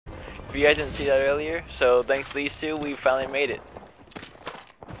If you guys didn't see that earlier, so thanks to these two, we finally made it.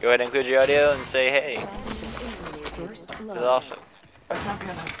 Go ahead and include your audio and say hey. This is awesome. A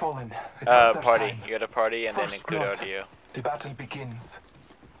champion has fallen. Party. You got a party and then include audio. The battle begins.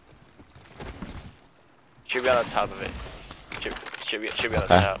 Should be on the top of it. Should be on the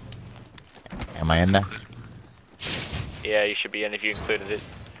top. Am I in there? Yeah, you should be in if you included it.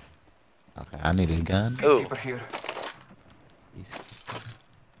 Okay, I need a gun. Ooh. Here.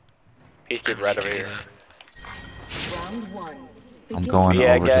 Peacekeeper right over here. I'm going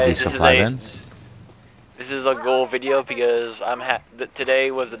over to the supply bins. This is a goal video because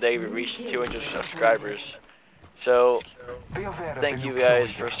today was the day we reached 200 subscribers. So, thank you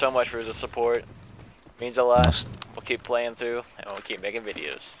guys for so much for the support. Means a lot. We'll keep playing through and we'll keep making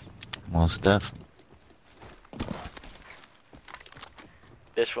videos. Most stuff.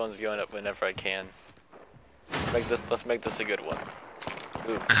 This one's going up whenever I can. Let's make this a good one.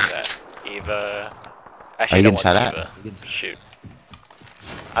 Ooh, that Eva. Actually, are you getting shot at? Shoot.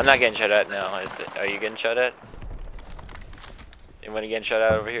 I'm not getting shot at now. Are you getting shot at? Anyone getting shot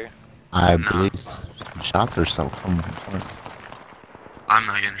at over here? I believe shots or something. I'm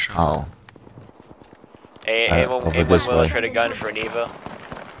not getting shot. Oh. Hey, anyone willing to trade a gun for an Eva?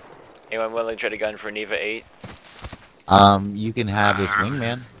 Anyone willing to trade a gun for an Eva 8? You can have this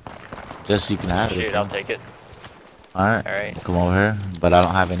wingman. Just you can have it. Shoot, I'll take it. Alright. Alright. Come over here, but I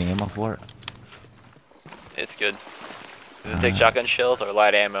don't have any ammo for it. It's good. Does it take shotgun shells or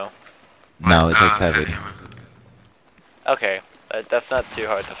light ammo? No, it takes heavy. Okay, that's not too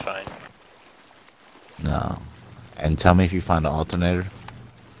hard to find. No. And tell me if you find an alternator.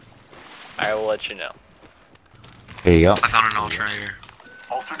 I will let you know. Here you go. I found an alternator.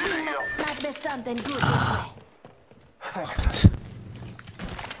 Alternator here. Might be something good. Thanks.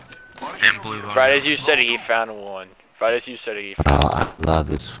 And blue. Right as you said it, he found one. Right as you said it, he found one. I love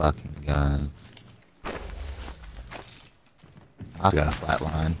this fucking gun. I've got a flat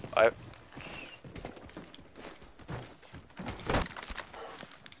line.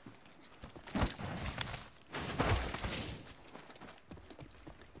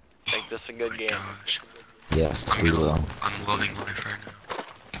 I think this is a good game. Gosh. Yes, we will. I'm loving life right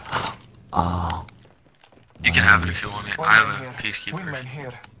now. Oh. You can have it if you want it. I have a peacekeeper.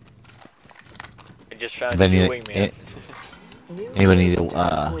 Here. I just found Anybody two need, wingmen. anybody need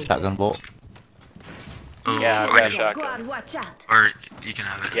a shotgun bolt? Oh, Yeah, I've I got a do. shotgun. Watch out. Or you can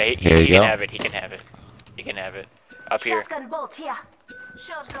have it. Yeah, Here he you can go. have it. He can have it. He can have it. Up here. Shotgun bolt here.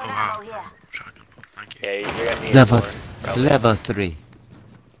 Shotgun Oh wow. ammo here. Shotgun. Thank you. Yeah, you're gonna need it more. Probably. Level 3.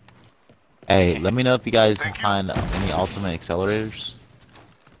 Hey, let me know if you guys can find any ultimate accelerators.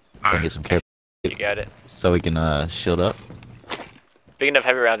 I'll Alright. get some care You got it. so we can shield up. Speaking of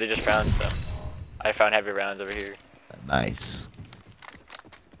heavy rounds, I just found some. I found heavy rounds over here. Nice.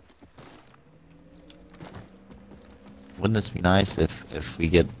 Wouldn't this be nice if we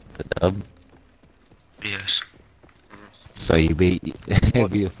get the dub? Yes. So you beat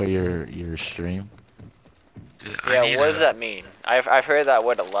for your stream. Dude, Yeah, what does that mean? I've heard that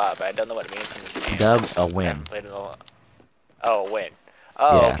word a lot, but I don't know what it means in this game. Dub a I win. haven't played it a lot. Oh, a win.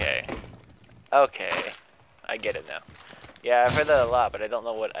 Oh, Yeah. okay. Okay. I get it now. Yeah, I've heard that a lot, but I don't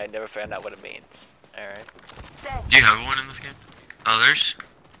know what. I never found out what it means. All right. Do you have one in this game? Oh, there's.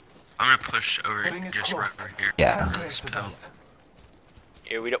 I'm gonna push over The ring is just close. right here. Yeah. Time places us.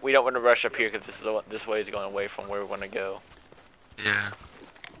 Yeah, we don't want to rush up here because this way is going away from where we want to go. Yeah.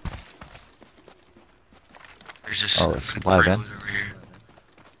 There's just Oh, it's supply bin. over here.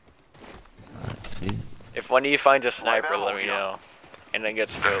 Let's see. If one of you finds a sniper, let me know, and then get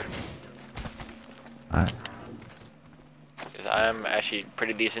scope. Alright. Because I'm actually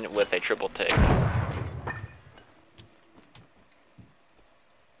pretty decent with a triple take.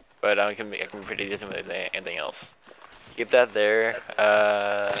 But I can be pretty decent with anything else. Keep that there.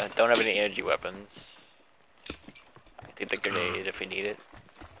 Don't have any energy weapons. I take the grenade if we need it.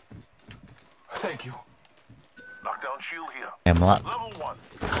 Thank you. Knockdown shield here. Hemlock. Level 1.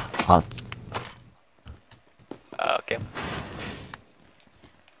 Hot. Okay.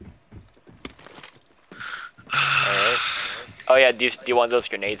 Alright. Oh yeah, do you want those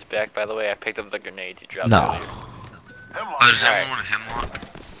grenades back, by the way? I picked up the grenades you dropped No. earlier. Hemlock. Oh, does Alright. anyone want a hemlock?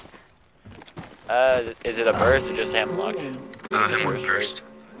 Is it a burst or just hemlock? Hemlock first.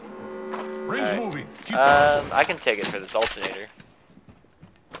 Rings Alright. moving. Keep that. I can take it for this alternator.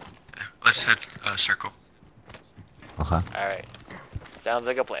 Let's head circle. Okay. Alright. Sounds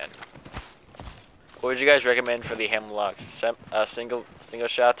like a plan. What would you guys recommend for the hemlocks? Single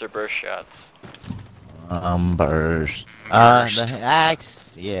shots or burst shots? Burst. Burst. The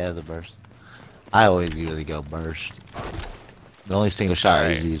axe. Yeah, the burst. I always usually go burst. The only single shot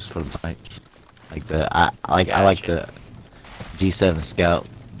Alright. is used for the snipes. Like I like the G7 Scout.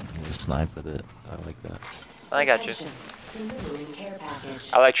 The snipe with it. I like that. I got you. Delivering care package.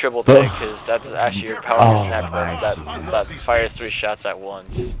 I like triple take because that's actually your powerful Oh, sniper nice. that fires 3 shots at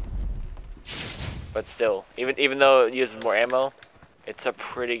once. But still, even though it uses more ammo, it's a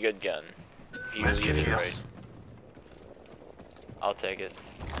pretty good gun. If you Yes, use it it right. is. I'll take it.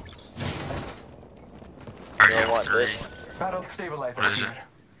 I already You don't have want 3. this? Barrel stabilizer What is here.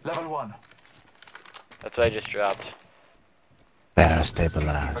 Level 1. That's what I just dropped. Better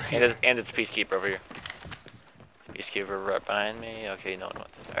stabilize. And it's Peacekeeper over here. Peacekeeper right behind me. Okay, no one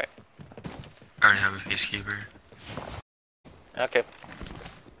wants it. Alright. I already have a Peacekeeper. Okay.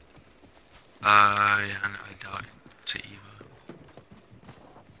 Yeah, no, I doubt it. It's a Eva.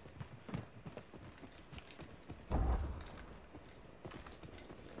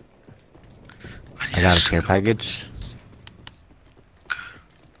 I got a care package.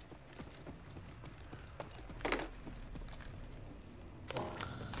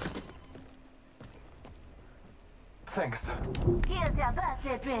 Thanks. Here's your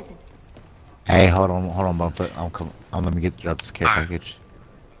birthday present. Hey, hold on, Bumfoot. I'm gonna drop this care Alright. package.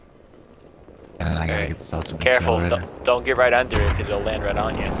 And then I gotta Okay. get this ultimate Careful, accelerator. don't get right under it because it'll land right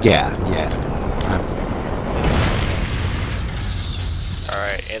on you. Yeah.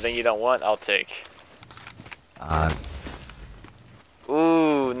 Alright, anything you don't want, I'll take. Uh,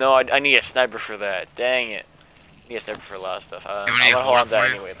 Ooh, no, I need a sniper for that. Dang it. I need a sniper for a lot of stuff. I'm You want me to gonna hold on hold to it that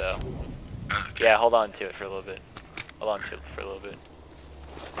for you? anyway, though. Okay. Yeah, hold on to it for a little bit. Hold on to it for a little bit.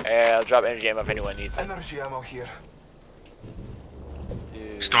 I'll drop energy ammo if anyone needs it. Energy ammo here.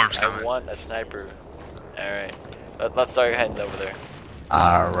 Dude, Storm's I coming. want a sniper. Alright. Let's start heading over there.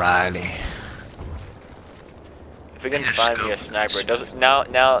 alrighty. If we can Need a find me a scope. sniper, it doesn't now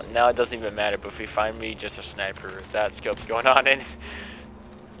it doesn't even matter, but if we find me just a sniper, that scope's going on in.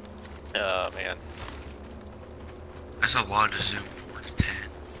 Oh man. That's a lot to zoom 4 to 10.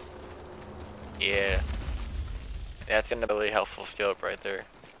 Yeah. That's gonna be a really helpful scope right there.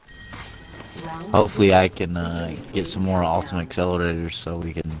 Hopefully I can get some more ultimate accelerators so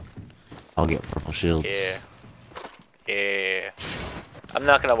we can all get purple shields. Yeah. Yeah. I'm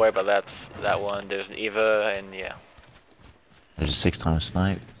not gonna worry about that one. There's an Eva and yeah. There's a 6x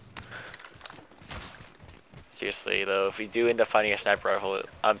snipe. Seriously though, if we do end up finding a sniper rifle,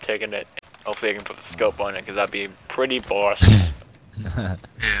 I'm taking it. Hopefully I can put the scope on it because that'd be pretty boss. Yeah.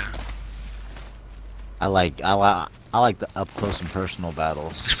 I like the up close and personal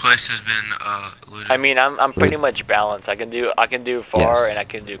battles. This place has been looted. I mean, I'm pretty much balanced. I can do far Yes. and I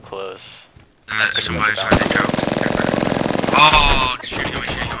can do close. And that somebody's trying to drop. Oh, shooting on me.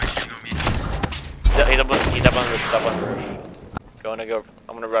 He's up on the roof. He's up on the roof.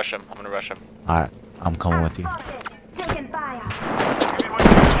 I'm gonna rush him. Alright, I'm coming with you. Taking fire.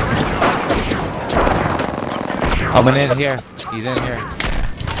 Coming in here. He's in here.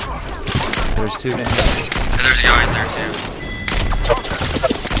 There's 2 in here. And there's a guy in there too.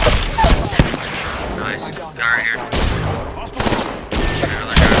 Nice. Guy right here.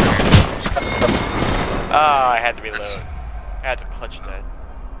 Another guy right here. Ah, I had to be low. That's- I had to clutch that.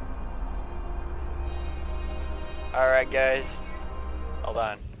 Alright guys. Hold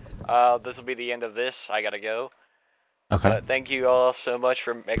on. This will be the end of this. I gotta go. Okay. But thank you all so much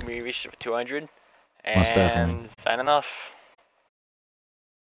for making me reach 200. Most definitely. And signing off.